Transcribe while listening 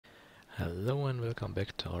Hello and welcome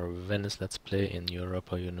back to our Venice Let's Play in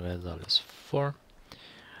Europa Universalis 4.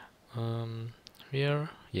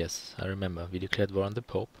 Yes, I remember, we declared war on the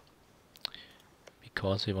Pope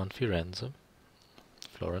because we want Florence.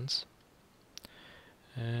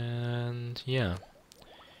 And yeah,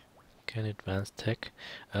 can advance tech.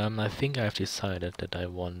 I think I've decided that I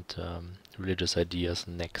want religious ideas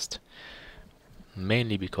next,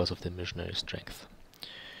 mainly because of the missionary strength.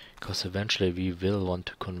 Because eventually we will want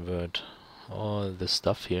to convert all this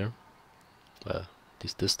stuff here, well,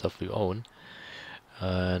 this stuff we own,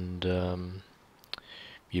 and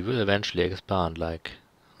we will eventually expand, like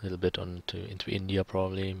a little bit into India,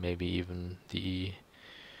 probably, maybe even the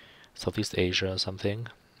Southeast Asia or something.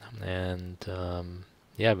 And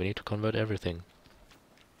yeah, we need to convert everything.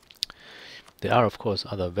 There are, of course,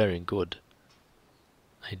 other very good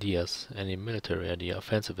ideas. Any military idea,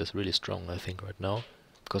 offensive is really strong, I think, right now,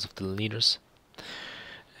 because of the leaders.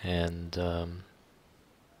 And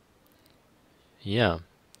yeah,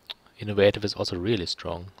 innovative is also really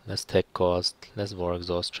strong. Less tech cost, less war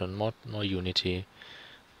exhaustion, more unity.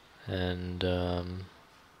 And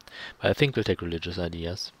but I think we'll take religious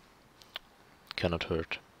ideas. Cannot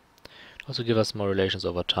hurt. Also give us more relations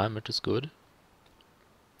over time, which is good.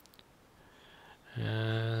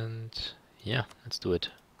 And yeah, let's do it.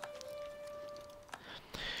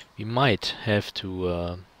 We might have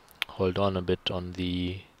to hold on a bit on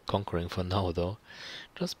the conquering for now, though,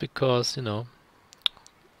 just because, you know,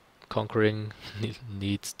 conquering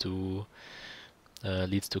leads to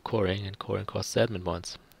coring, and coring costs admin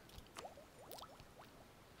points.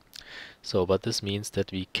 So, but this means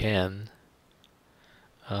that we can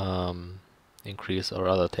increase our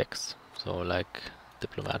other techs. So, like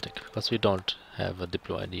diplomatic, because we don't have a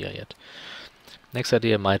diplo idea yet. Next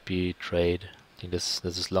idea might be trade. I think this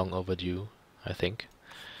is long overdue, I think.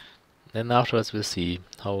 Then afterwards we'll see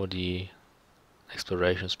how the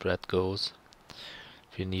exploration spread goes.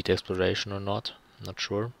 If you need exploration or not, not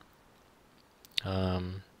sure. Yeah,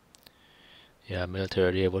 military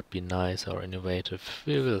idea would be nice, or innovative.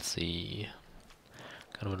 We will see.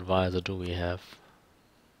 What kind of advisor do we have?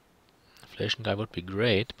 Inflation guy would be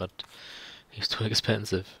great, but he's too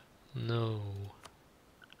expensive. No.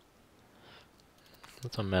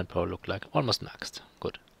 What's our manpower look like? Almost maxed.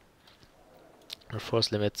 Good. Our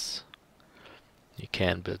force limits. You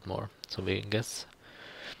can build more. So we guess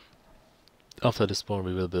after this war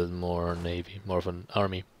we will build more navy, more of an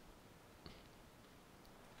army.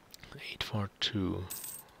 842.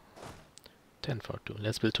 1042.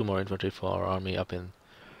 Let's build 2 more infantry for our army up in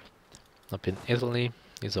Italy.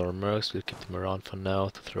 These are mercs. We'll keep them around for now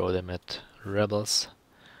to throw them at rebels.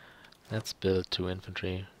 Let's build 2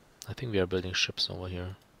 infantry. I think we are building ships over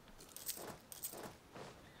here.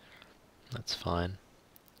 That's fine.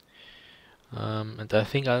 And I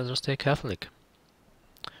think I'll just stay Catholic.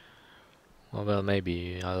 Well,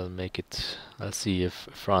 maybe I'll make it. I'll see if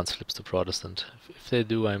France flips to Protestant. If they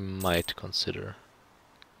do, I might consider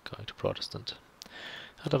going to Protestant.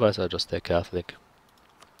 Otherwise, I'll just stay Catholic.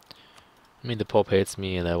 I mean, the Pope hates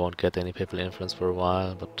me and I won't get any papal influence for a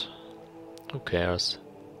while, but who cares?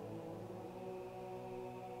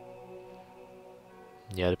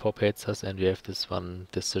 Yeah, the Pope hates us and we have this one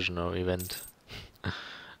decision or event.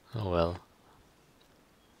 Oh well.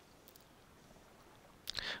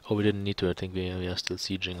 Oh, we didn't need to. I think we are still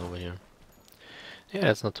sieging over here. Yeah,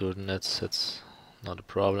 that's not too. That's not a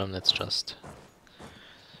problem. Let's just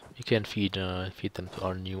we can feed them to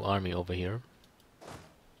our new army over here,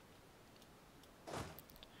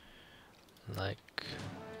 like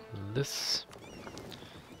this.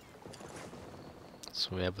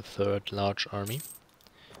 So we have a third large army.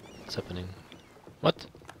 What's happening? What?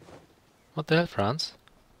 What the hell, France?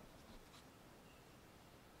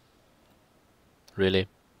 Really?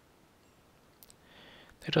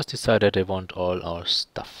 They just decided they want all our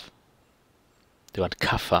stuff. They want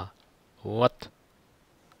Kaffa. What?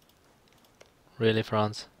 Really,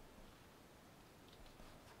 France?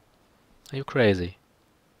 Are you crazy?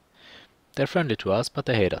 They're friendly to us, but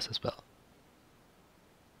they hate us as well.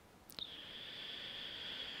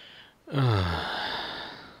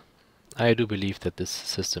 I do believe that this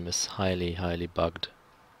system is highly bugged.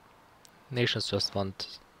 Nations just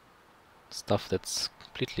want stuff that's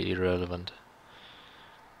completely irrelevant.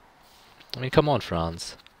 I mean, come on,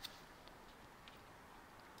 France.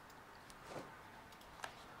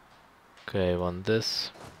 Okay, I want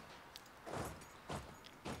this.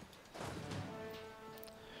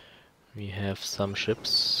 We have some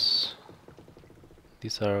ships.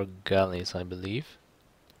 These are galleys, I believe.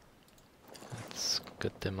 Let's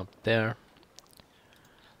get them up there.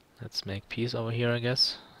 Let's make peace over here, I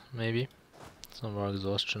guess. Maybe. What's our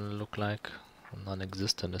exhaustion look like?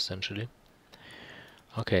 Non-existent, essentially.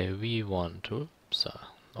 Okay, we want to...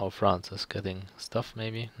 Oh, France is getting stuff,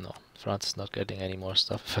 maybe? No, France is not getting any more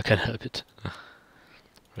stuff, if I can help it.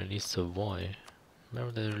 Release Savoy. Where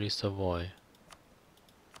did they release Savoy?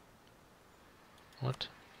 What?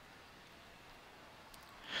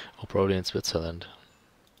 Oh, probably in Switzerland.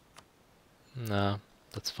 Nah,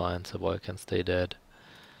 that's fine, Savoy can stay dead.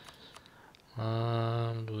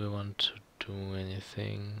 Do we want to do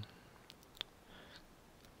anything?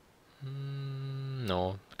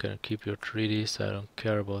 No, you can keep your treaties, I don't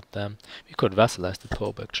care about them. We could vassalize the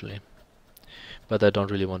Pope, actually. But I don't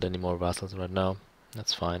really want any more vassals right now.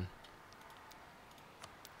 That's fine.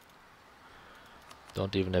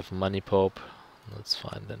 Don't even have money, Pope. That's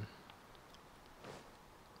fine then.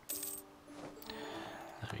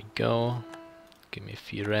 There we go. Give me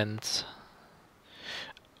Firenze.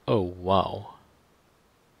 Oh, wow.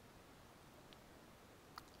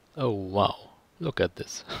 Oh, wow. Look at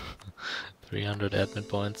this. 300 admin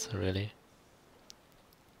points, really?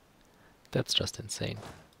 That's just insane.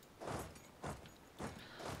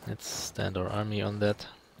 Let's stand our army on that.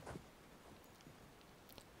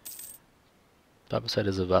 Babasite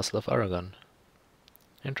is a vassal of Aragon.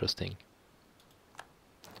 Interesting.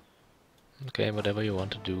 Okay, whatever you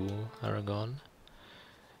want to do, Aragon.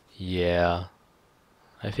 Yeah.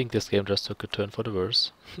 I think this game just took a turn for the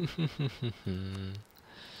worse.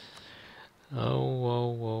 Oh, whoa,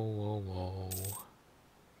 whoa, whoa, whoa.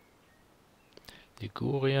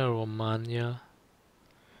 Liguria, Romagna,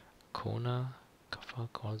 Kona, Caffa,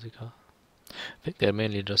 Corsica. I think they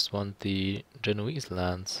mainly just want the Genoese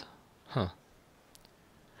lands. Huh.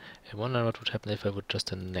 I wonder what would happen if I would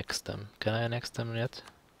just annex them. Can I annex them yet?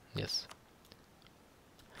 Yes.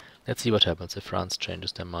 Let's see what happens if France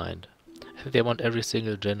changes their mind. I think they want every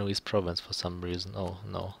single Genoese province for some reason. Oh,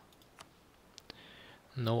 no.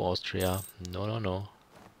 No Austria. No, no, no.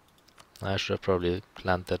 I should have probably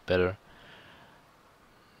planned that better.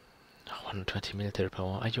 120 military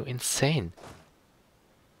power. Are you insane?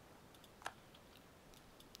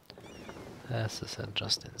 This is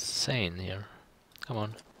just insane here. Come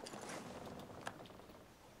on.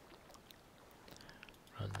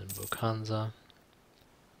 Brandenburg Hansa.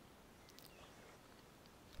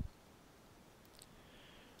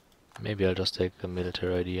 Maybe I'll just take a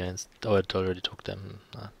military idea and... Oh, it already took them.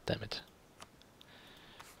 Ah, damn it.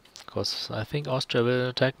 Because I think Austria will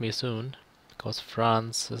attack me soon. Because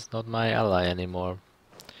France is not my ally anymore.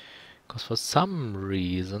 Because for some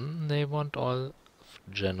reason they want all of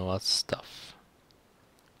Genoa's stuff.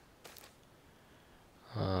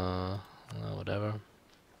 Whatever.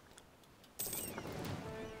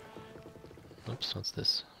 Oops, what's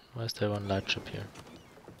this? Why is there one light ship here?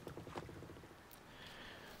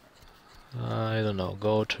 I don't know.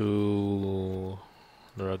 Go to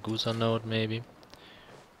the Ragusa node, maybe.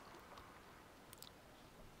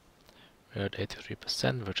 We're at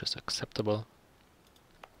 83%, which is acceptable.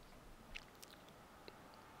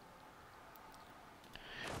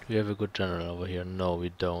 Do we have a good general over here? No, we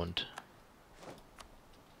don't.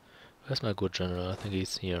 Where's my good general? I think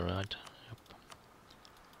he's here, right? Yep.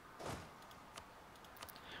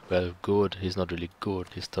 Well, good. He's not really good.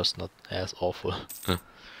 He's just not as awful.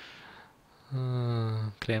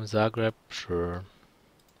 Claim Zagreb? Sure.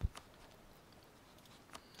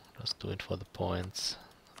 Just do it for the points.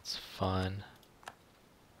 That's fine.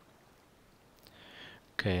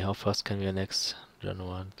 Okay, how fast can we annex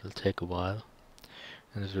Genoa? It'll take a while.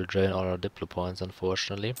 And it will drain all our Diplo points,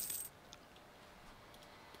 unfortunately.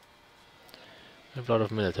 We have a lot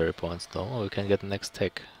of military points though. Oh, we can get the next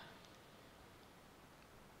tech.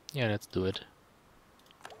 Yeah, let's do it.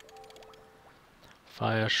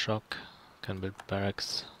 Fire shock. Can build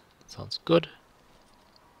barracks. Sounds good.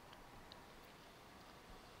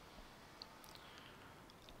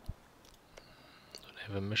 Do they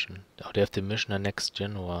have a mission? Oh, they have the mission annex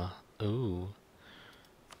Genoa. Ooh.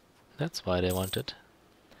 That's why they want it.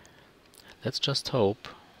 Let's just hope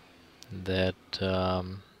that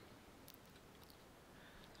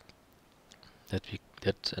if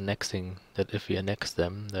we annex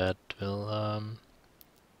them, that will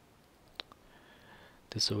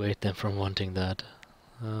dissuade them from wanting that.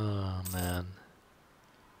 Oh man.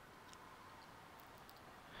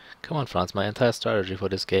 Come on, France, my entire strategy for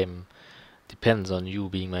this game depends on you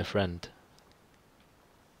being my friend.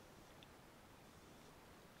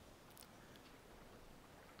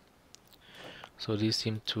 So these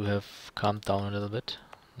seem to have calmed down a little bit.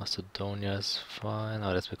 Macedonia is fine.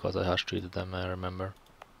 Oh, that's because I harsh treated them, I remember.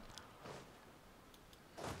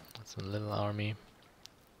 That's a little army.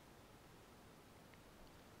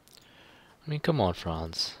 I mean, come on,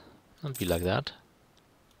 France. Don't be like that.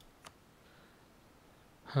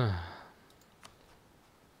 Huh.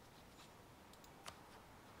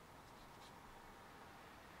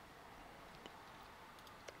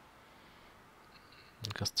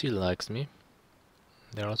 Castile likes me.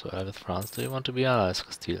 They're also allied with France. Do you want to be allies,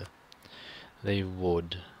 Castile? They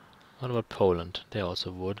would. What about Poland? They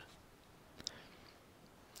also would.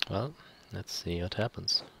 Well, let's see what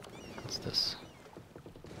happens. What's this?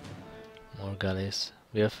 More galleys.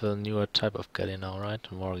 We have a newer type of galley now,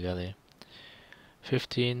 right? More galley.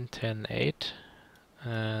 15, 10, 8.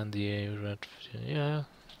 And the red, yeah,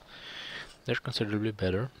 they're considerably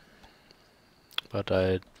better. But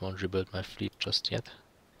I won't rebuild my fleet just yet.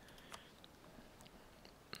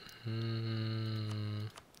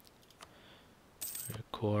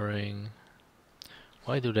 Coring.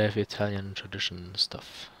 Why do they have Italian tradition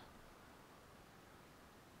stuff?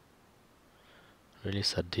 Really,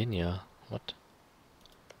 Sardinia? What?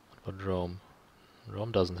 What about Rome?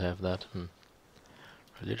 Rome doesn't have that.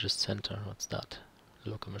 Religious center, what's that?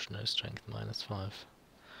 Local missionary strength, -5.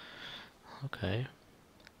 Okay.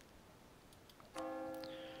 I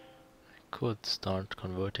could start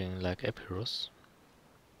converting like Epirus.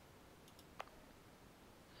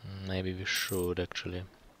 Maybe we should actually.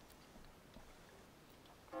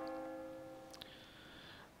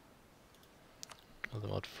 What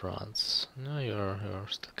about France? No, you're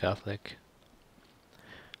still Catholic.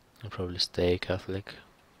 You'll probably stay Catholic.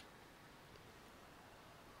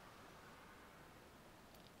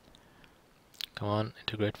 Come on,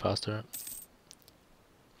 integrate faster.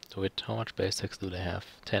 Do it. How much base tax do they have?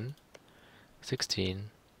 10, 16,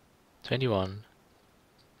 21,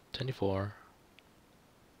 24.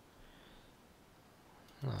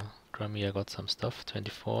 Oh, Crimea got some stuff.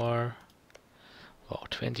 24. Wow,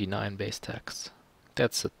 29 base tax.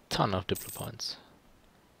 That's a ton of diplo points.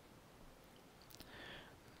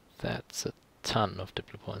 That's a ton of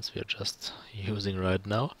diplo points we are just using right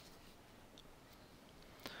now.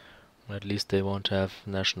 Or at least they won't have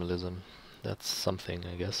nationalism. That's something,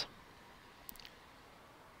 I guess.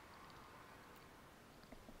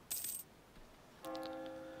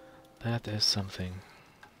 That is something.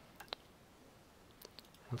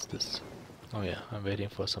 What's this? Oh yeah, I'm waiting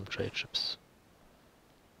for some trade ships.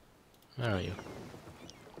 Where are you?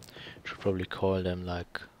 Should probably call them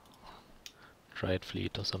like trade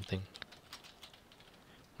fleet or something.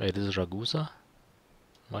 Wait, this is Ragusa?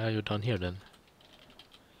 Why are you down here then?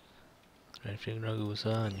 Trade fleet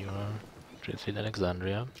Ragusa and you're trade fleet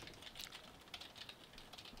Alexandria.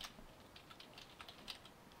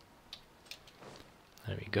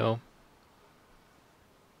 There we go.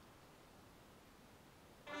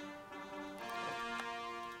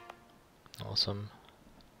 Awesome.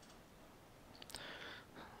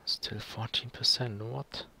 Still 14%,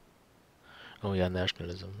 what? Oh yeah,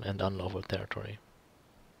 nationalism and unlawful territory.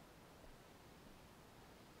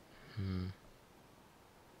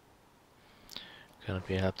 Cannot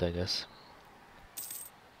be helped, I guess.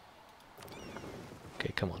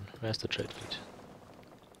 Okay, come on, where's the trade fleet?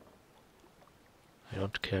 I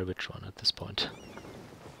don't care which one at this point.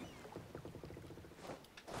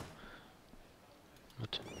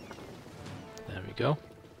 But there we go.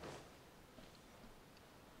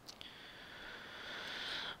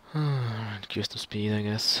 Increase the speed, I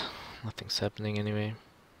guess. Nothing's happening anyway.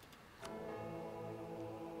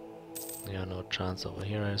 Yeah, no chance over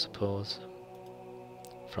here, I suppose.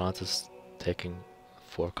 France is taking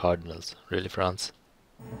 4 cardinals. Really, France?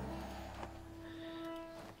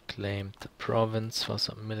 Claimed the province for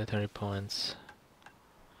some military points.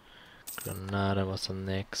 Granada was the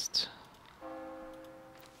next.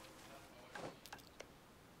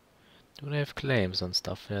 Do they have claims on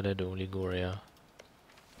stuff? Yeah, they do. Liguria.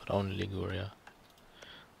 But only Liguria.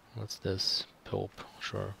 What's this? Pope,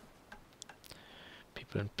 sure.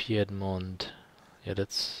 People in Piedmont. Yeah,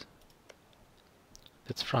 that's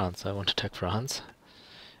France. I want to attack France.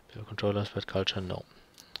 People control us, but culture, no.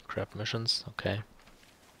 Crap missions, okay.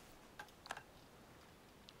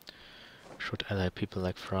 Should ally people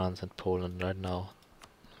like France and Poland right now.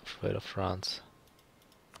 I'm afraid of France.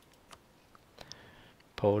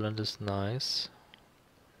 Poland is nice.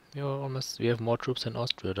 We have more troops than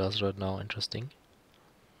Austria does right now, interesting.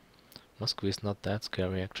 Moscow is not that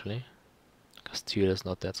scary actually. Castile is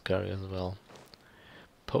not that scary as well.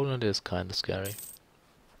 Poland is kinda scary.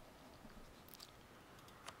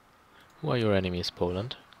 Who are your enemies,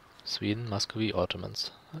 Poland? Sweden, Muscovy,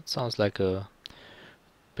 Ottomans. That sounds like a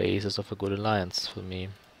basis of a good alliance for me.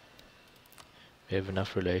 We have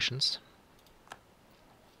enough relations.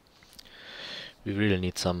 We really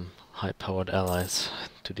need some high-powered allies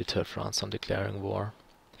to deter France from declaring war.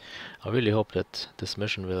 I really hope that this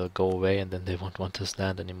mission will go away and then they won't want to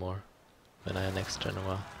stand anymore when I annex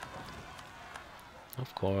Genoa.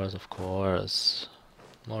 Of course, of course.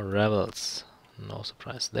 More rebels. No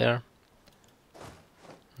surprise there.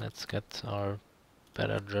 Let's get our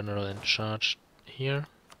better general in charge here.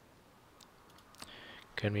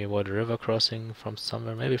 Can we avoid a river crossing from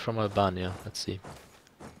somewhere? Maybe from Albania. Let's see.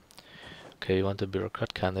 Okay, we want a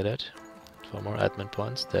bureaucrat candidate for more admin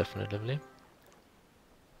points, definitely.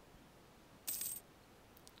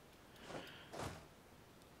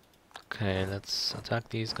 Okay, let's attack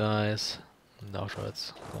these guys. And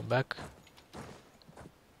afterwards, go back.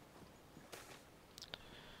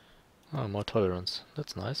 Oh, more tolerance.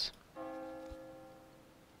 That's nice.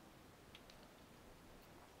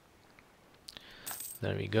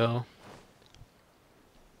 There we go.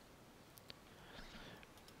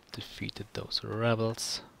 Defeated those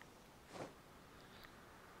rebels.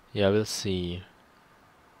 Yeah, we'll see.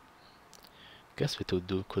 Guess we could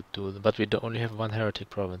do, but we only have one heretic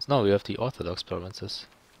province. No, we have the Orthodox provinces.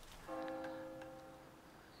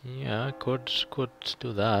 Yeah, I could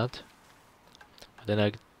do that. But then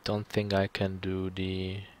I don't think I can do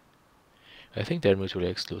the... I think they're mutually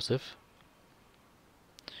exclusive.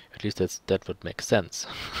 At least that would make sense.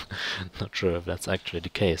 Not sure if that's actually the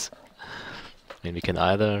case. I mean, we can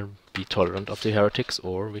either be tolerant of the heretics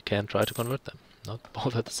or we can try to convert them. Not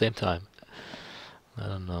both at the same time. I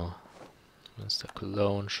don't know. Mr.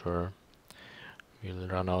 Cologne, sure. We'll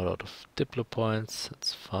run out of Diplo points.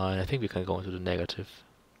 That's fine. I think we can go into the negative.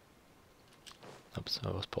 Oops,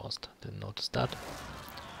 I was paused. Didn't notice that.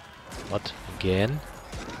 What? Again?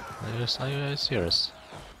 Are you serious?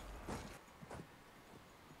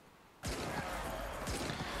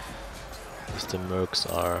 At least the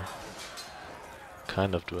mercs are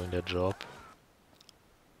kind of doing their job.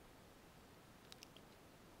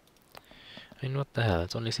 I mean, what the hell?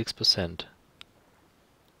 It's only 6%.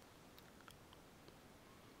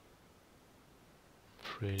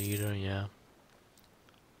 Free leader, yeah.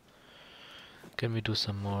 Can we do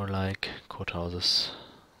some more like courthouses?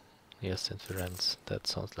 Yes, in Firenze. That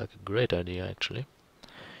sounds like a great idea actually.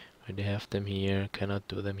 Already have them here, cannot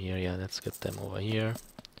do them here. Yeah, let's get them over here.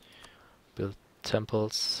 Build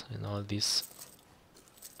temples in all these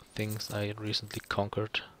things I recently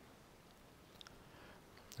conquered.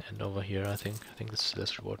 And over here I think this is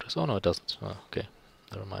less reward. Oh no, it doesn't. Oh, okay,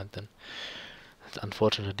 never mind then. It's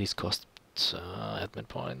unfortunate these cost admin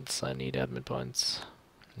points. I need admin points.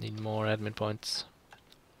 Need more admin points.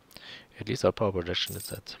 At least our power projection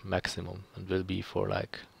is at maximum and will be for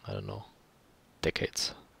like, I don't know,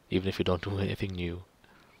 decades. Even if we don't do anything new.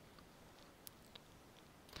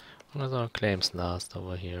 What does our claims last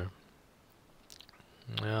over here?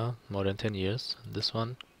 Yeah, more than 10 years. This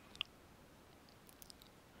one.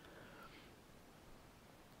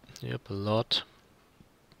 Yep, a lot.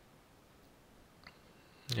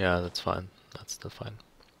 Yeah, that's fine. That's still fine.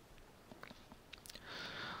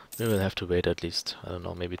 We will have to wait at least, I don't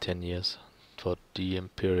know, maybe 10 years for the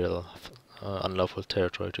imperial unlawful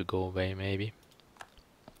territory to go away, maybe.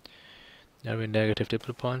 Are we negative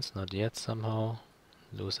diplo points? Not yet somehow.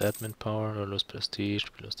 Lose admin power or lose prestige.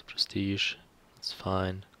 We lose the prestige. That's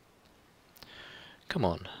fine. Come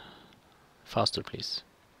on. Faster, please.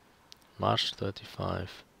 March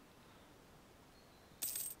 35.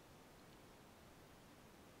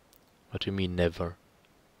 What do you mean never?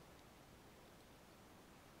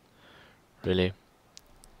 Really?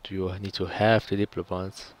 Do you need to have the diplo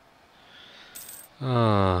points?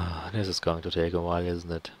 Ah, this is going to take a while,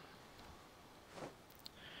 isn't it?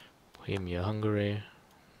 Bohemia, Hungary.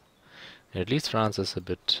 At least France is a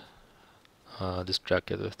bit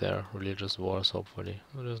distracted with their religious wars, hopefully.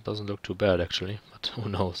 Well, this doesn't look too bad, actually, but who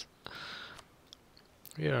knows.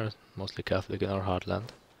 We are mostly Catholic in our heartland.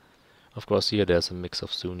 Of course, here there's a mix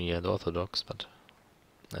of Sunni and Orthodox, but...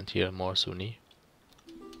 and here more Sunni.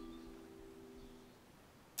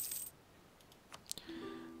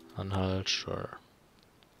 Anhalt, sure.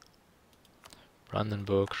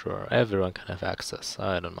 Brandenburg, sure. Everyone can have access.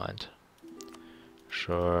 I don't mind.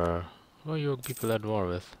 Sure. Who are you people at war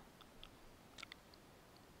with?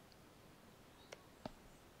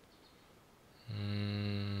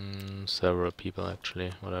 Several people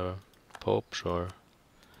actually. Whatever. Pope, sure.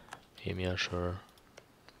 Bohemia, sure.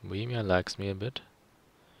 Bohemia likes me a bit.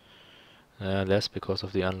 Less because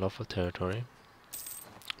of the unlawful territory.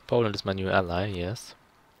 Poland is my new ally, yes.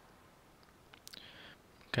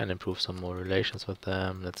 Can improve some more relations with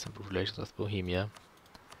them. Let's improve relations with Bohemia.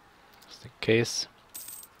 Just in case.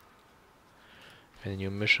 Any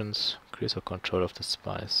new missions? Increase our control of the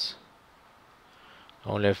spies. I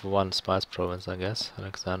only have one spice province, I guess.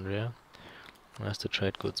 Alexandria. Where's the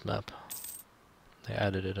trade goods map? They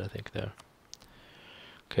added it, I think, there.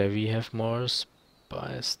 Okay, we have more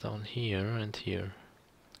spies down here and here.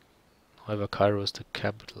 However, Cairo is the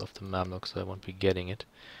capital of the Mamluks, so I won't be getting it.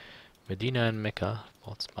 Medina and Mecca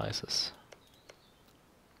bought spices.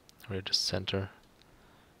 Religious center.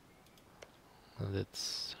 And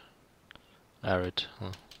it's arid.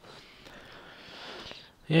 Huh.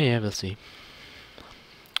 Yeah, we'll see.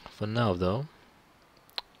 For now, though,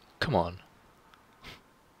 come on.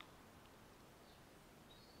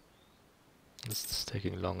 This is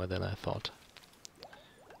taking longer than I thought.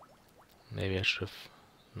 Maybe I should have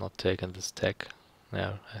not taken this tech.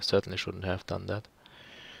 Yeah, I certainly shouldn't have done that.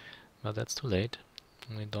 But that's too late.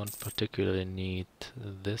 We don't particularly need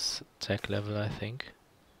this tech level, I think.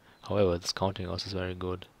 However, this counting also is very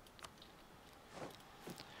good.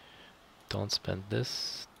 Don't spend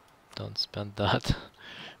this. Don't spend that.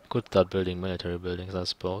 Could start building military buildings, I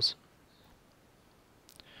suppose.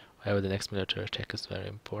 However, the next military tech is very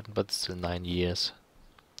important, but it's still 9 years.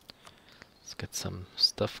 Let's get some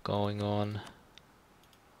stuff going on.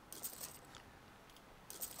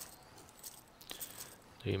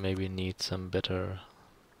 Do we maybe need some better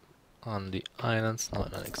on the islands?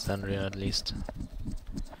 Not Alexandria at least.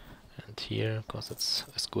 And here, because it's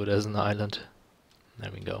as good as an island.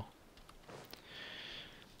 There we go.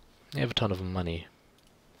 We have a ton of money.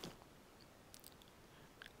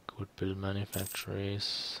 Could build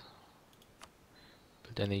manufactories.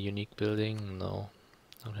 Build any unique building? No.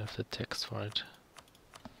 Don't have the text for it.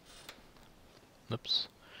 Oops.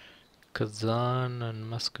 Kazan and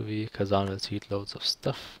Muscovy. Kazan will seed loads of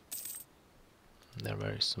stuff. They're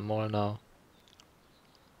very small now.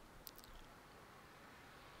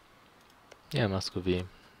 Yeah, Muscovy.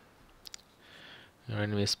 Your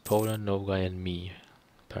enemy is Poland, Nogai and me,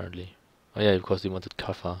 apparently. Oh yeah, because they wanted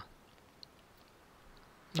Kaffa.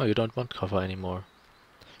 No, you don't want Kaffa anymore.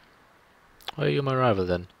 Why are you my rival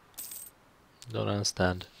then? Don't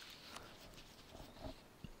understand.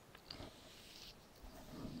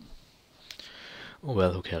 Oh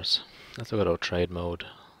well, who cares? Let's look at our trade mode.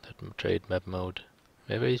 That trade map mode.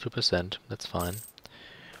 We have 82%, that's fine.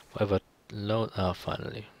 However, low. Ah,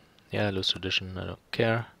 finally. Yeah, lose tradition, I don't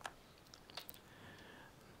care.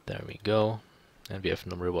 There we go. And we have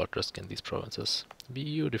no reward risk in these provinces.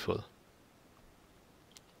 Beautiful.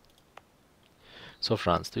 So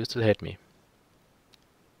France, do you still hate me?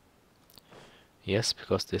 Yes,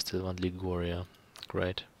 because they still want Liguria.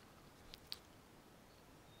 Great.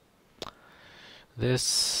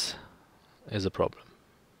 This is a problem.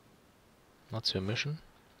 What's your mission?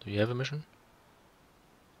 Do you have a mission?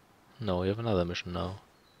 No, you have another mission now.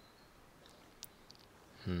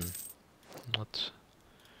 What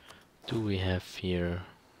do we have here?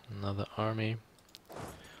 Another army.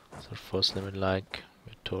 What's our force limit like?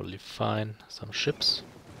 We're totally fine. Some ships.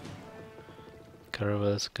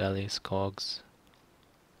 Caravels, galleys, cogs.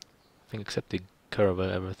 I think except the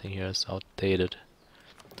caravel, everything here is outdated.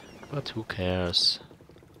 But who cares?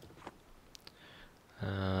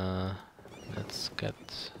 Let's get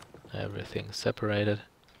everything separated.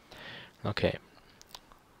 Okay.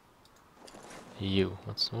 You.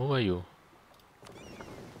 Who are you?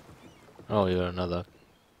 Oh, you're another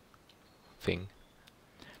thing.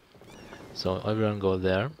 So everyone go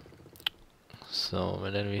there. So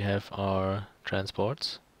and then we have our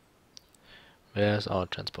transports. Where's our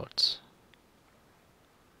transports?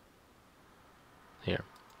 Here.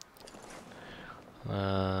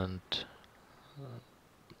 And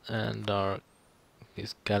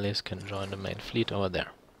these galleys can join the main fleet over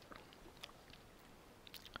there.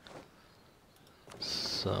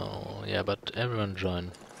 So yeah, but everyone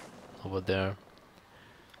join over there.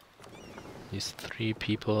 These 3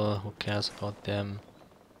 people, who cares about them?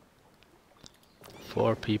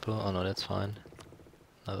 4 people, oh no, that's fine.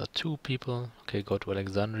 Another 2 people, okay, go to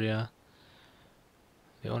Alexandria.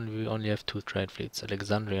 We only have 2 trade fleets,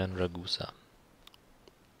 Alexandria and Ragusa.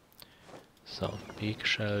 So, we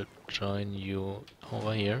shall join you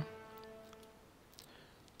over here.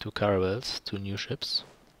 2 caravels, 2 new ships.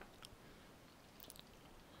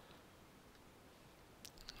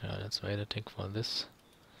 Yeah, let's wait, I think, for this.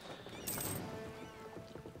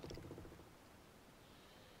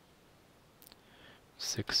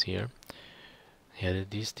 Six here. Yeah,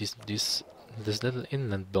 this little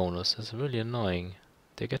inland bonus is really annoying.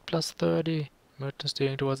 They get plus 30 merchant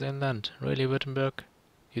steering towards inland. Really, Württemberg?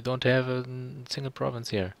 You don't have a single province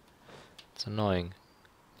here. It's annoying.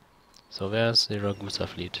 So where's the Ragusa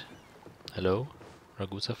fleet? Hello?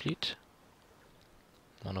 Ragusa fleet?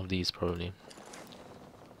 One of these probably.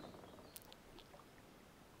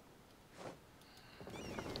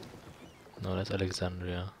 No, that's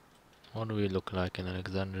Alexandria. What do we look like in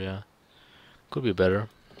Alexandria? Could be better.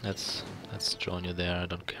 Let's join you there. I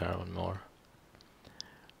don't care anymore.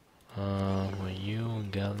 Are you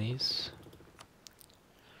galleys?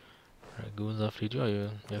 Ragusa fleet. Oh, you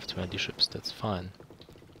have 20 ships. That's fine.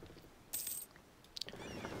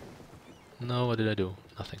 No, what did I do?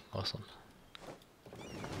 Nothing. Awesome.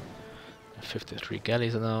 53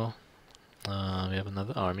 galleys now. We have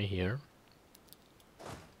another army here.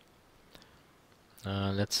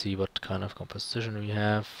 Let's see what kind of composition we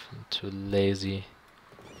have. I'm too lazy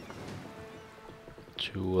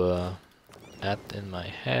to add in my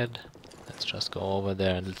head. Let's just go over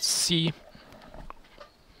there and let's see.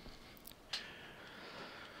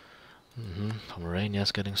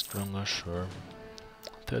 Pomerania's getting stronger, sure.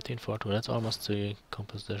 13-4-2, that's almost the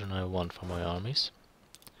composition I want for my armies.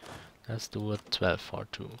 Let's do a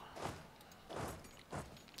 12-4-2.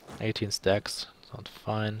 18 stacks, sounds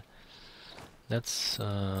fine. Let's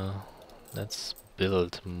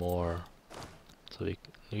build more. So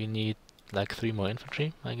we need like 3 more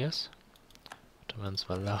infantry, I guess. Ottomans,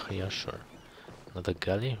 Wallachia, sure. Another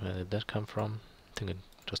galley, where did that come from? I think it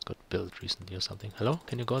just got built recently or something. Hello,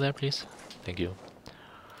 can you go there please? Thank you.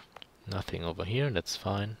 Nothing over here, that's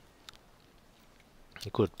fine.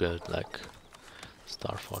 You could build like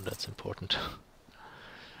Starfort, that's important.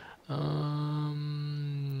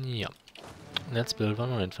 Yeah. Let's build 1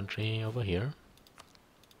 more infantry over here.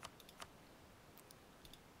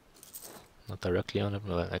 Not directly on it,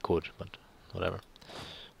 well I could, but whatever.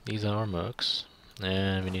 These are our mercs,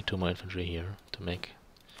 and we need 2 more infantry here to make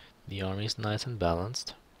the armies nice and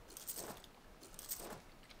balanced.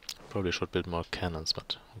 Probably should build more cannons,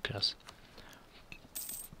 but who cares.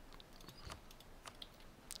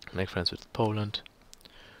 Make friends with Poland.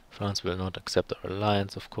 France will not accept our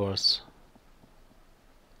alliance, of course.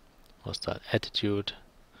 Hostile attitude.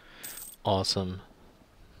 Awesome.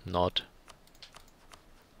 Not.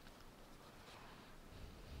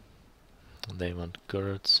 They want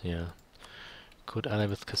Kurds, yeah. Could ally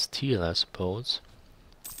with Castile, I suppose.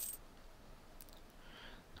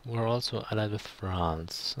 We're also allied with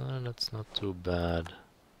France. That's not too bad.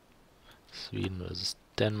 Sweden versus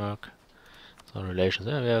Denmark. So relations.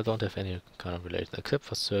 We don't have any kind of relations except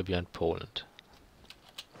for Serbia and Poland.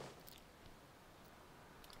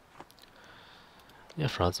 Yeah,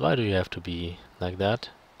 France, why do you have to be like that?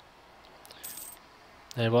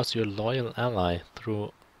 I was your loyal ally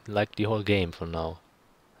through like the whole game for now.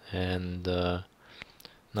 And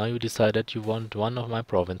now you decide that you want one of my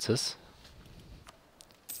provinces.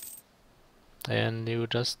 And you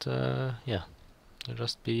just, yeah, you're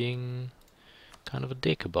just being kind of a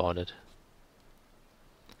dick about it.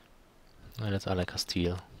 Let's ally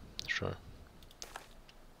Castile, sure.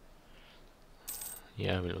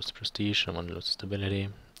 Yeah, we lose prestige, I want to lose stability,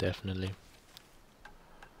 definitely.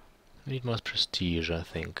 We need more prestige, I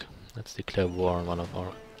think. Let's declare war on one of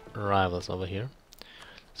our rivals over here.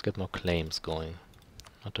 Let's get more claims going.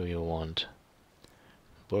 What do you want?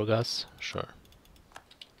 Burgas? Sure.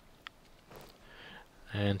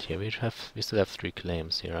 And here we still have 3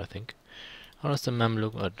 claims here, I think. How does the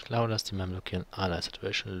Mamlukian ally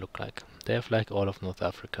situation look like? They have like all of North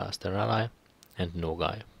Africa as their ally, and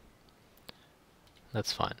Nogai.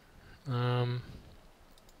 That's fine.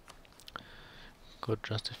 Could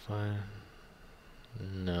justify.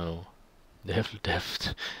 No, they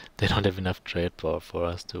don't have enough trade power for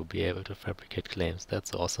us to be able to fabricate claims.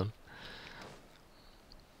 That's awesome.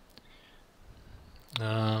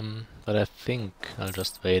 But I think I'll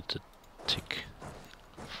just wait a tick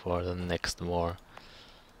for the next war.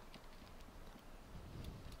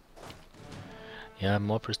 Yeah,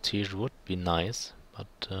 more prestige would be nice, but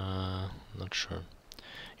not sure.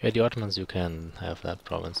 Yeah, the Ottomans, you can have that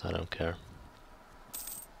province, I don't care.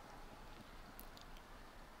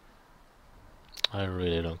 I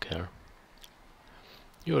really don't care.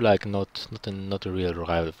 You're like not a real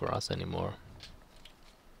rival for us anymore.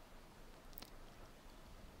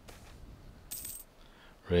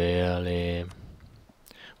 Really?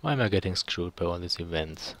 Why am I getting screwed by all these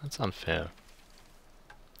events? That's unfair.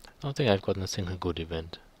 I don't think I've gotten a single good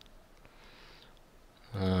event.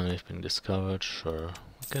 We've been discovered, sure.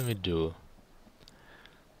 What can we do?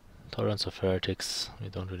 Tolerance of heretics, we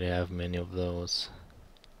don't really have many of those.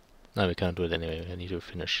 No, we can't do it anyway, I need to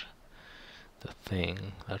finish the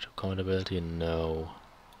thing. Actual compatibility, no.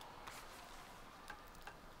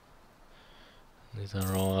 These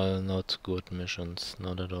are all not good missions,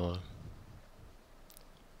 not at all.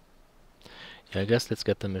 Yeah, I guess let's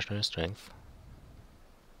get the missionary strength.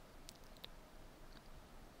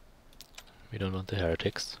 We don't want the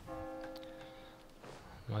heretics.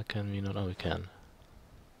 Why can we not? Oh, we can.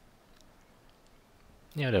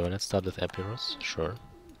 Yeah, whatever, let's start with Epirus, sure.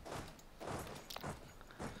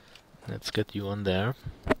 Let's get you on there.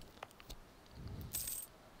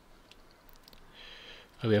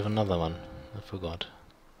 Oh, we have another one, I forgot.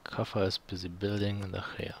 Kaffa is busy building the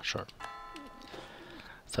Achea, sure.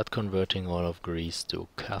 Start converting all of Greece to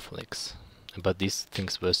Catholics. But these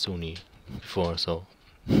things were Sunni before, so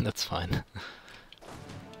that's fine.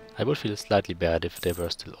 I would feel slightly bad if they were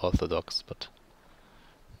still Orthodox, but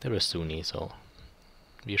they were Sunni, so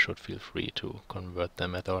we should feel free to convert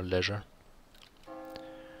them at our leisure.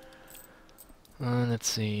 Let's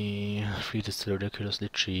see, fleet is still ridiculously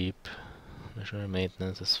cheap. Missionary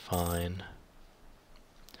maintenance is fine.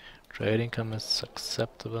 Trade income is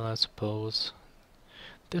acceptable, I suppose.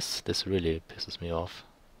 This really pisses me off.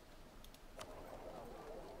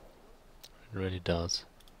 It really does.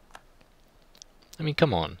 I mean,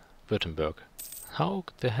 come on, Württemberg. How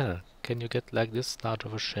the hell can you get like this large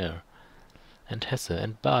of a share? And Hesse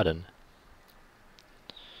and Baden.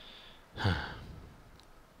 I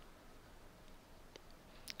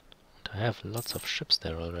have lots of ships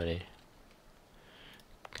there already.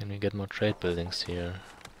 Can we get more trade buildings here?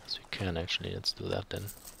 Yes, we can actually. Let's do that then.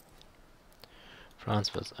 France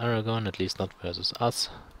versus Aragon, at least not versus us.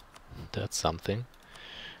 That's something.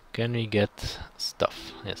 Can we get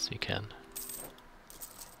stuff? Yes, we can.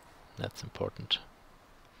 That's important.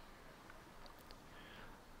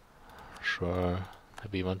 Sure,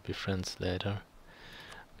 we won't be friends later.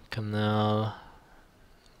 Canal.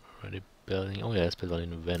 Already building. Oh yeah, let's build one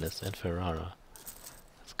in Venice and Ferrara.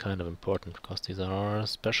 That's kind of important because these are our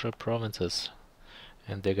special provinces.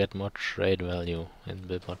 And they get more trade value and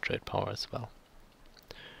build more trade power as well.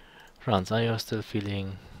 France, are you still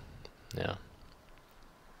feeling... yeah.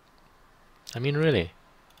 I mean, really.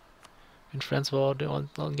 In France war, the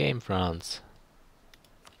all game, France.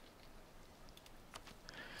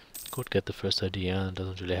 Could get the first idea, it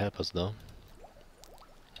doesn't really help us though.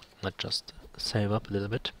 Might just save up a little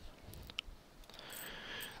bit.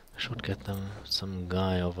 Should get them some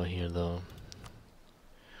guy over here though.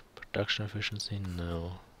 Production efficiency,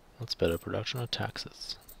 no. What's better, production or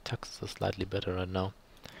taxes? Taxes are slightly better right now.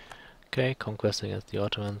 Okay, conquest against the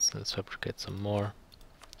Ottomans. Let's fabricate some more.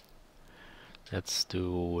 Let's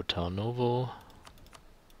do Tarnovo.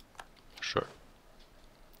 Sure.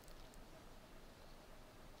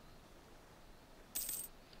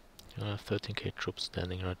 You have 13k troops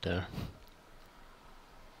standing right there.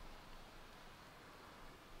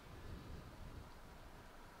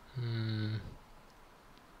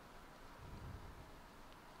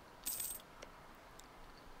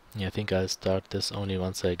 Yeah, I think I'll start this only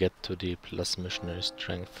once I get to the plus missionary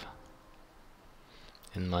strength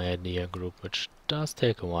in my idea group, which does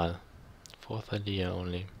take a while. Fourth idea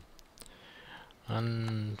only.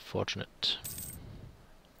 Unfortunate.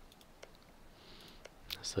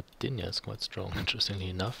 Sardinia is quite strong, interestingly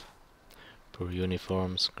enough. Per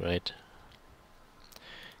uniforms, great.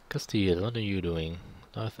 Castile, what are you doing?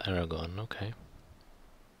 North Aragon, okay.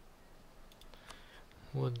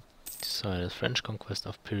 What decided? French conquest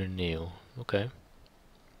of Pyreneo, okay.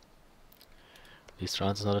 These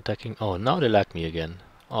France is not attacking. Oh, now they like me again.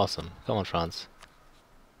 Awesome. Come on, France.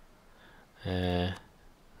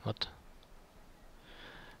 What?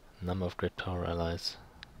 Number of great power allies.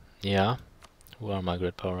 Yeah. Who are my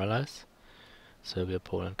great power allies? Serbia,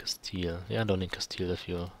 Poland, Castile. Yeah, I don't need Castile if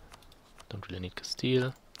you don't really need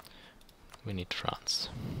Castile. We need France.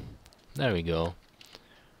 There we go.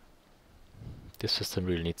 This system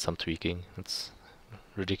really needs some tweaking. It's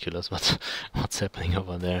ridiculous what's happening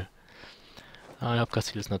over there. I hope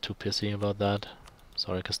Castile is not too pissy about that.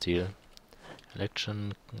 Sorry, Castile.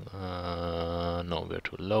 Election. No, we're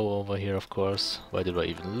too low over here, of course. Why did I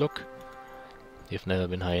even look? You've never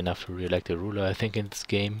been high enough to re-elect a ruler, I think, in this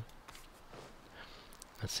game.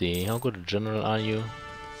 Let's see, how good a general are you?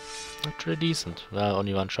 Not really decent. Well,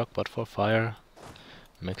 only one shock, but for fire.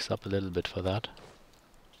 Makes up a little bit for that.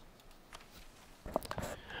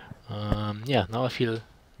 Yeah, now I feel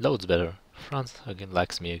loads better. France again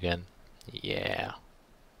likes me again. Yeah.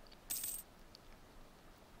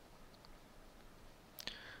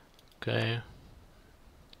 Okay.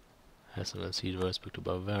 Hesse and Cedar speak to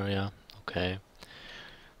Bavaria. Okay.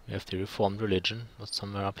 We have the Reformed religion. Was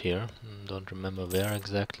somewhere up here. Don't remember where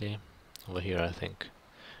exactly. Over here, I think.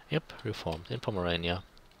 Yep, Reformed in Pomerania.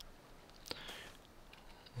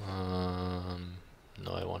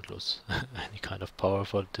 No, I won't lose any kind of power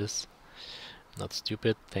for this. Not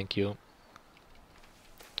stupid, thank you.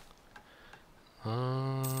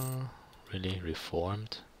 Really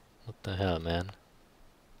Reformed? What the hell, man?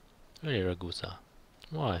 Really, Ragusa?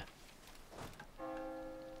 Why?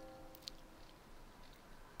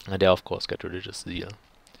 And they of course get religious zeal.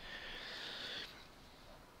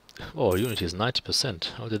 Oh, unity is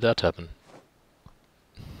 90%. How did that happen?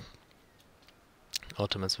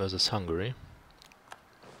 Ottomans versus Hungary.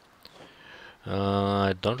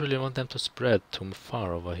 I don't really want them to spread too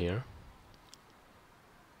far over here.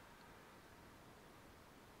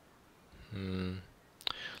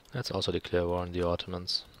 Let's also declare war on the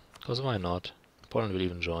Ottomans. Because why not? Poland will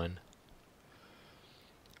even join.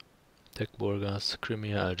 Take Burgas,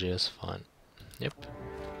 Crimea, Algiers, fine. Yep.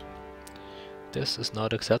 This is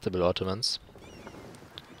not acceptable, Ottomans.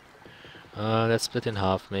 Let's split in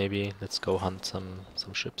half, maybe. Let's go hunt some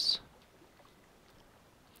ships.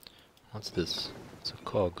 What's this? It's a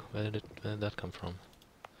cog. Where did that come from?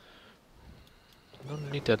 I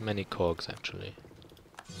don't need that many cogs, actually.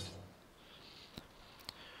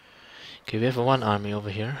 Okay, we have one army over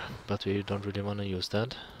here, but we don't really want to use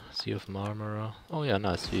that. Sea of Marmara. Oh yeah,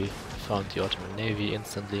 nice. We found the Ottoman Navy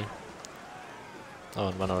instantly. Oh,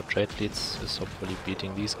 and one of our trade fleets is hopefully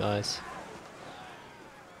beating these guys.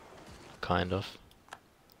 Kind of.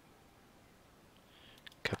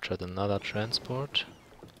 Captured another transport.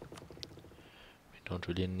 We don't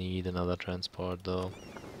really need another transport though.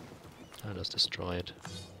 I'll just destroy it.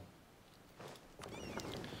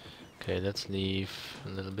 Okay, let's leave a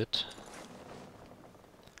little bit.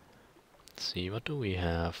 Let's see, what do we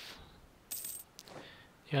have?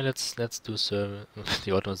 Yeah, let's do service.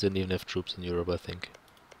 The Ottomans didn't even have troops in Europe, I think.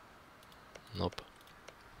 Nope.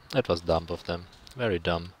 That was dumb of them. Very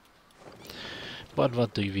dumb. But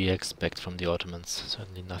what do we expect from the Ottomans?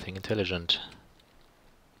 Certainly nothing intelligent.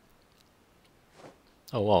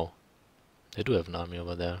 Oh wow. They do have an army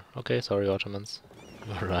over there. Okay, sorry Ottomans.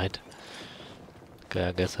 You're right. Okay,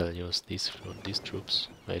 I guess I'll use these troops.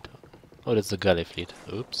 Wait. Oh, that's the galley fleet.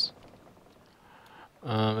 Oops.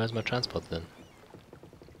 Where's my transport then?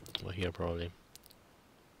 Over here probably.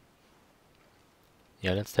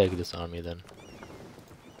 Yeah, let's take this army then.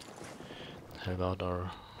 How about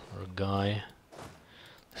our guy?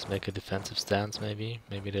 Let's make a defensive stance maybe.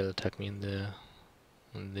 Maybe they'll attack me in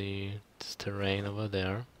this terrain over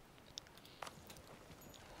there.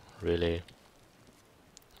 Really?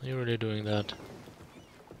 Are you really doing that?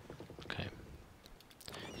 Okay.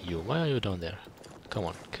 You, why are you down there? Come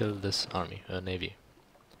on, kill this army, navy.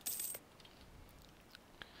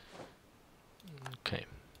 Okay.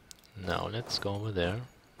 Now let's go over there.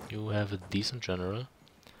 You have a decent general.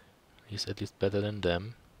 He's at least better than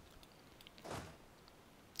them.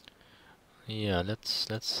 Yeah,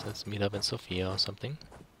 let's meet up in Sofia or something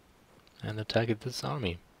and attack this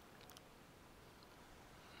army.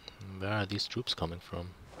 Where are these troops coming from?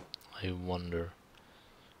 I wonder.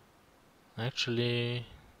 Actually,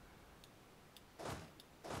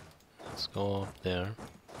 let's go up there.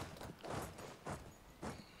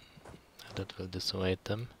 That will dissuade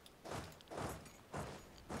them.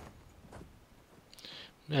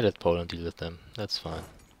 Yeah, let Poland deal with them. That's fine.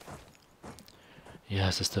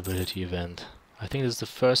 Yes, a stability event. I think this is the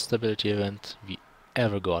first stability event we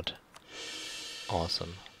ever got.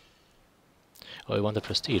 Awesome. Oh, we want the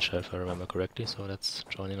prestige, if I remember correctly, so let's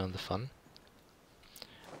join in on the fun.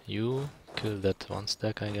 You kill that one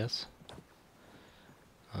stack, I guess.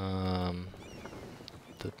 That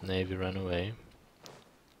navy ran away.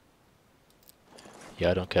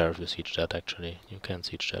 Yeah, I don't care if you siege that, actually. You can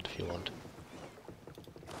siege that if you want.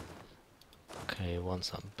 Okay, won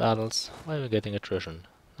some battles. Why are we getting attrition?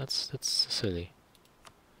 That's silly.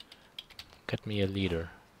 Get me a leader.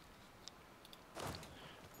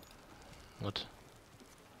 What?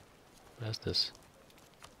 Where's this?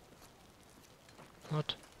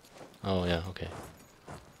 What? Oh yeah, okay.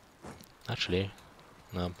 Actually,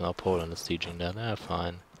 now Poland is sieging that. Ah,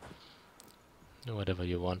 fine. Do whatever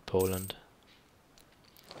you want, Poland.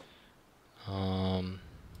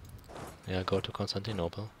 Yeah, go to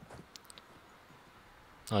Constantinople.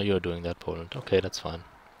 Oh, you're doing that, Poland. Okay, that's fine.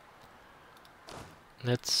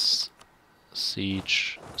 Let's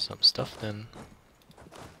siege some stuff then.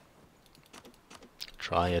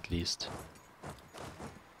 Try at least.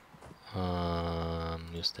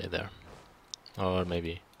 You stay there. Or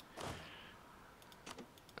maybe...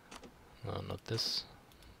 No, not this.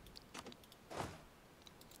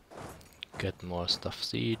 Get more stuff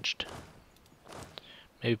sieged.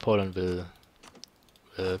 Maybe Poland will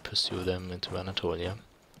pursue them into Anatolia.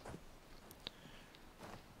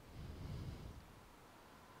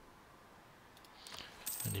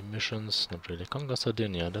 Any missions? Not really. Conquer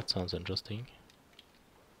Sardinia, that sounds interesting.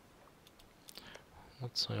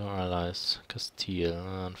 What's your allies?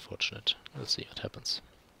 Castile, unfortunate. We'll see what happens.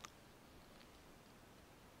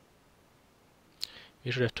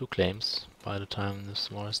 We should have 2 claims by the time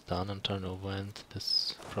this war is done and turn over and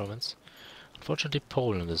this province. Unfortunately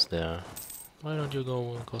Poland is there. Why don't you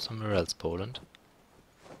go somewhere else, Poland?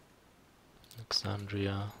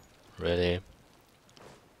 Alexandria. Really?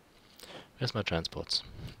 Where's my transports?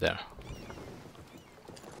 There.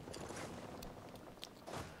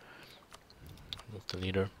 Move the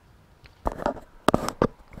leader.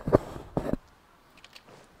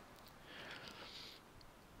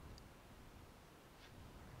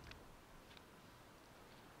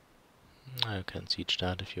 I can siege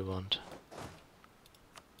that if you want.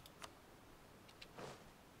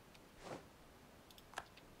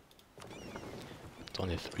 It's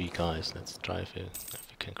only 3 guys. Let's try if we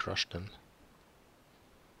can crush them.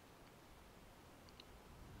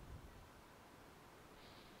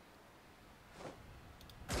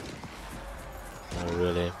 Oh,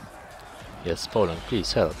 really? Yes, Poland,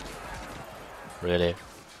 please help. Really?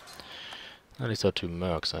 At least are 2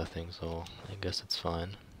 mercs, I think, so I guess it's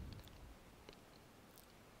fine.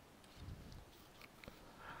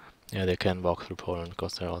 Yeah, they can walk through Poland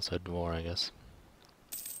because they're outside war, I guess.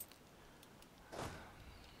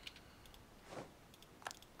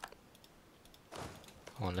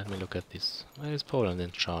 Oh, let me look at this. Why is Poland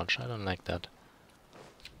in charge? I don't like that.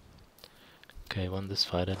 Okay, won this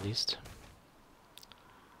fight at least.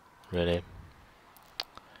 Really?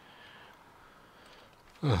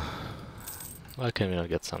 Why can we not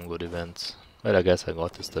get some good events? Well, I guess I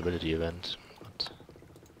got the stability event, but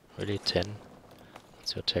really 10?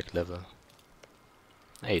 What's your tech level?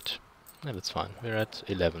 8. Yeah, that's fine. We're at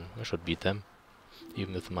 11. We should beat them,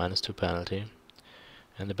 even with -2 penalty.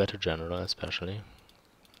 And a better general, especially.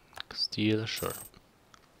 Steel, sure.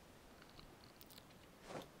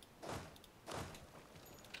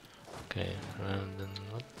 Okay, and then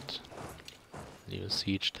what? Leave a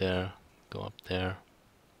siege there. Go up there.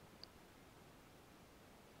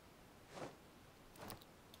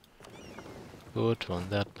 Good, won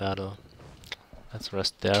that battle. Let's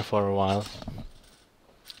rest there for a while.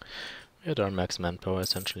 We had our max manpower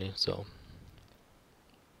essentially, so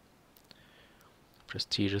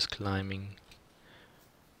prestige is climbing.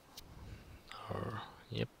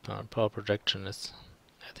 Our power projection is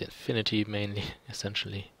at infinity mainly,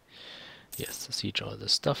 essentially. Yes, siege all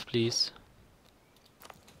this stuff, please.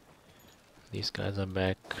 These guys are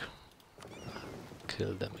back.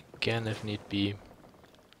 Kill them again if need be.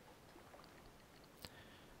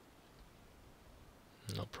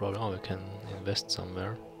 No problem. Oh, we can invest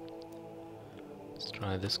somewhere. Let's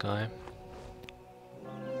try this guy.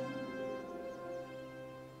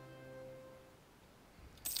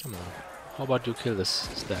 Come on. How about you kill this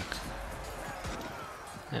stack?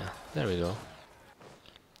 Yeah, there we go.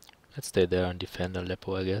 Let's stay there and defend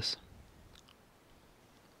Aleppo, I guess.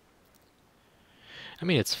 I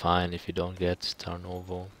mean, it's fine if you don't get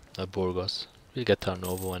Tarnovo, Burgos. We'll get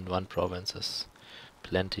Tarnovo and 1 province is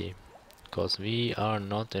plenty. Because we are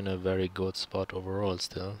not in a very good spot overall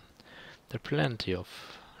still. There are plenty of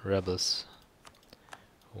rebels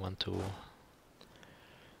who want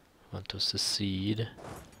to secede.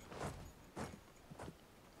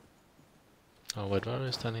 Oh wait, why are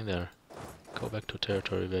you standing there? Go back to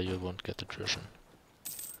territory where you won't get attrition.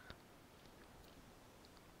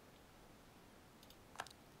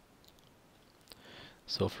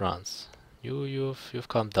 So France, you've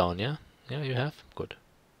calmed down, yeah? Yeah, you have? Good.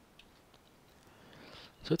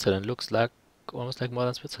 Switzerland looks like almost like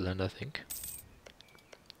modern Switzerland, I think.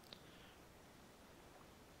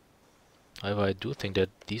 However, I do think that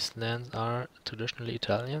these lands are traditionally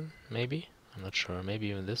Italian, maybe? I'm not sure, maybe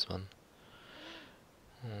even this one.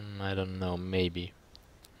 I don't know, maybe.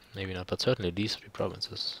 Maybe not, but certainly these 3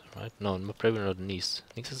 provinces, right? No, probably not Nice.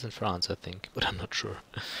 Nice is in France, I think, but I'm not sure.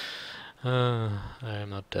 I'm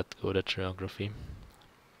not that good at geography.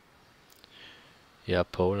 Yeah,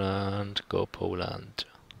 Poland, go Poland.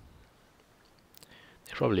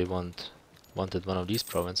 They probably wanted one of these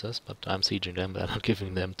provinces, but I'm sieging them, but I'm not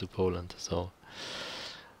giving them to Poland, so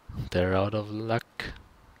they're out of luck,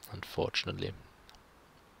 unfortunately.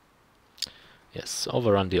 Yes,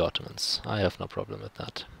 overrun the Ottomans. I have no problem with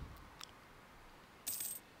that.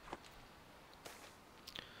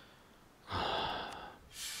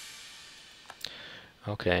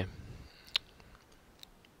 Okay.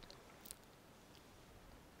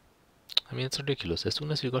 I mean, it's ridiculous. As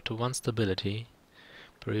soon as we got to 1 stability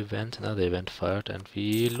per event, another event fired, and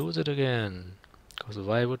we lose it again. Because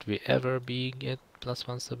why would we ever get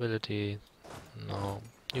 +1 stability? No,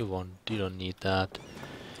 you won't. You don't need that.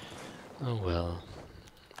 Oh well.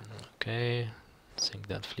 Okay. Sink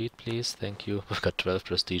that fleet, please. Thank you. We've got 12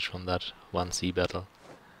 prestige from that 1 sea battle.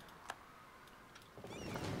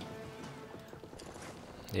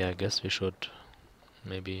 Yeah, I guess we should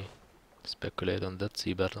maybe speculate on that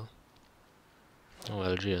sea battle. Oh,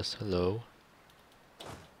 Algiers, hello.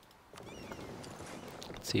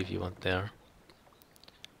 see if you want there.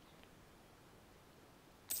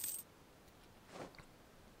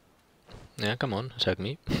 Yeah, come on, attack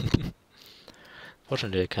me.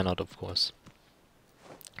 Fortunately I cannot, of course,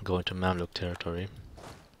 go into Mamluk territory.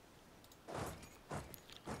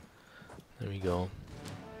 There we go.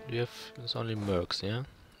 Do you have... There's only mercs, yeah?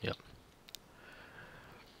 Yep.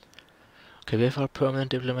 Okay, we have our permanent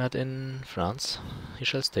diplomat in France. He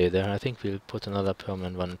shall stay there. I think we'll put another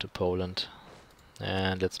permanent one into Poland.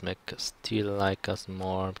 And let's make Castile like us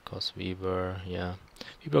more, because we were... yeah.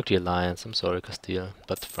 We broke the alliance, I'm sorry Castile,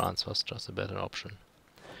 but France was just a better option.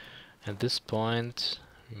 At this point,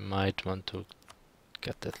 we might want to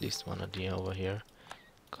get at least one idea over here,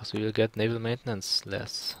 because we will get naval maintenance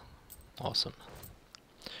less. Awesome.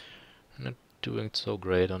 Not doing so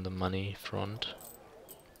great on the money front.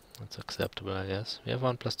 That's acceptable, I guess. We have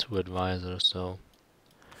 1+2 advisors, so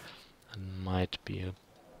that might be a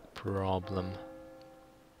problem.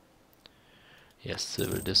 Yes,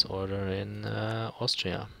 civil disorder in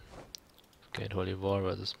Austria. Great Holy War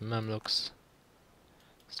versus Mamluks.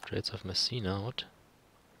 Straits of Messina, what?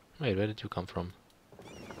 Wait, where did you come from?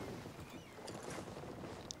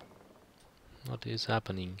 What is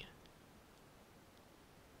happening?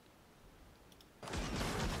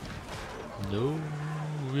 No,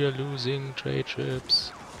 we are losing trade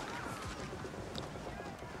ships.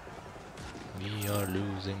 We are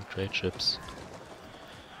losing trade ships.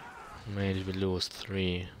 Maybe we lose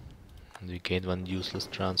 3. And we gained 1 useless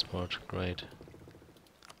transport. Great.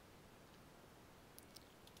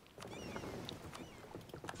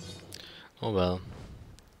 Oh well.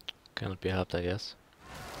 Cannot be helped, I guess.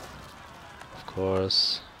 Of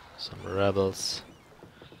course, some rebels.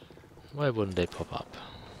 Why wouldn't they pop up?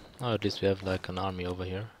 Oh, at least we have like an army over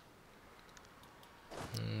here.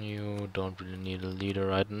 You don't really need a leader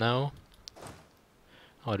right now.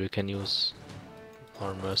 Or we can use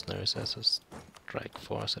our mercenaries as a strike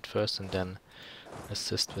force at first and then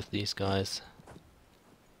assist with these guys.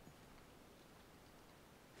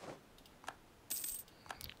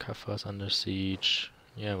 Kaffa's under siege.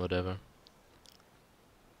 Yeah, whatever.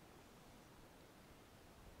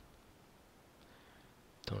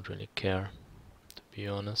 Don't really care, to be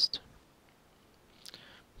honest.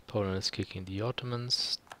 Poland is kicking the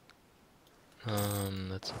Ottomans.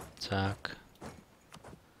 Let's attack.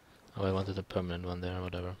 Oh, I wanted a permanent one there,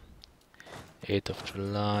 whatever. 8th of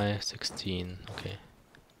July, 16, okay.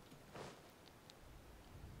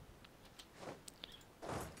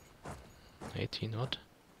 What?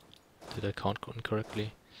 Did I count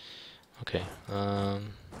incorrectly? Okay,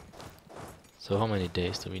 so how many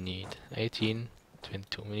days do we need? 18,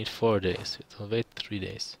 22, we need 4 days, so wait 3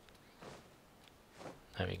 days.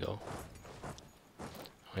 There we go.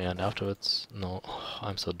 Oh yeah, and afterwards, no, oh,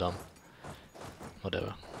 I'm so dumb.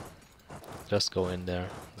 Whatever. Just go in there,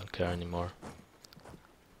 don't care anymore.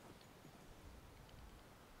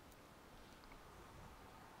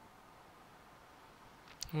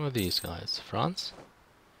 Who are these guys? France?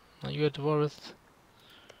 Are you at war with?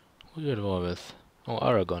 Who are you at war with? Oh,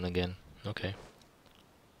 Aragon again. Okay.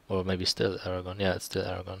 Or maybe still Aragon. Yeah, it's still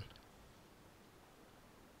Aragon.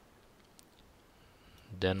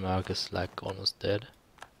 Denmark is like almost dead.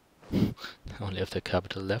 Only have the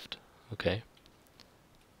capital left. Okay.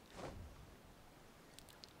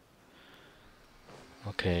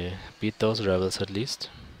 Okay, beat those rebels at least.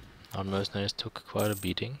 Our mercenaries took quite a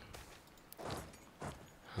beating.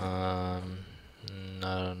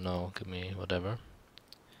 I don't know, give me whatever.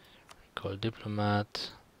 Call diplomat.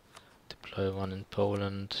 Deploy one in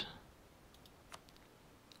Poland.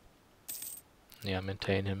 Yeah,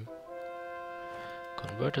 maintain him.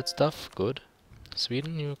 Converted stuff, good.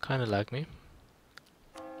 Sweden, you kinda like me.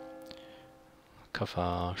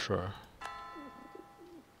 Kaffa, sure.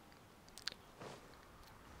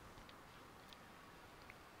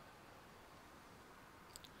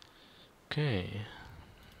 Okay.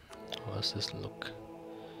 How does this look?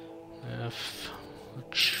 I have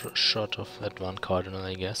a shot of that one cardinal,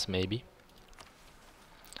 I guess, maybe.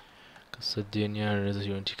 Sardinia is a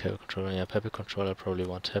unity cable controller. Yeah, papal controller probably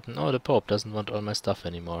won't happen. Oh, the Pope doesn't want all my stuff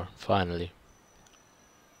anymore. Finally.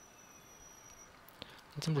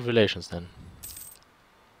 Let's improve relations then.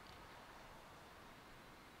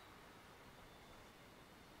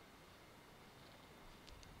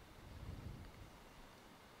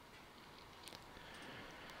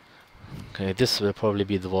 Okay, this will probably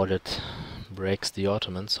be the war that breaks the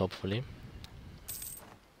Ottomans, hopefully.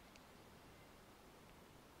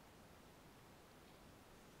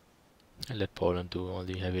 And let Poland do all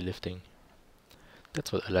the heavy lifting.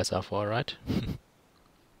 That's what allies are for, right?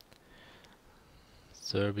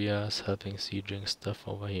 Serbia is helping sieging stuff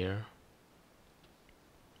over here.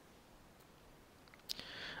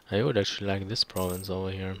 I would actually like this province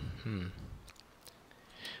over here.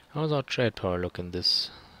 How does our trade power look in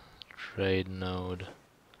this trade node?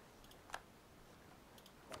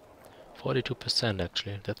 42%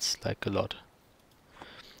 actually, that's like a lot.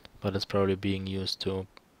 But it's probably being used to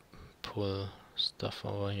pull stuff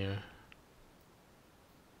over here.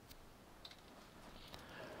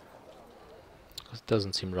 Because it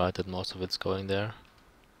doesn't seem right that most of it's going there.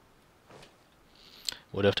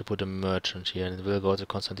 Would have to put a merchant here, and it will go to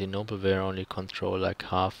Constantinople where I only control like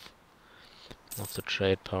half of the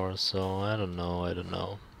trade power, so I don't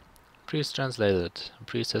know. Priest translated. A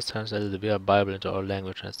priest has translated the Bible into our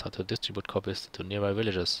language and started to distribute copies to nearby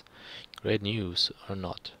villages. Great news, or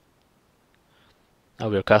not? Oh,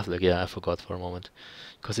 we're Catholic, yeah, I forgot for a moment.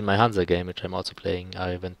 Because in my Hansa game, which I'm also playing,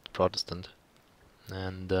 I went Protestant.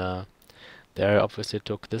 And there I obviously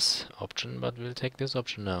took this option, but we'll take this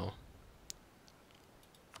option now.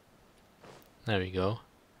 There we go.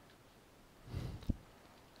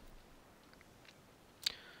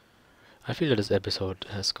 I feel that this episode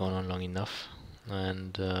has gone on long enough.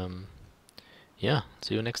 And yeah,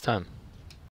 see you next time.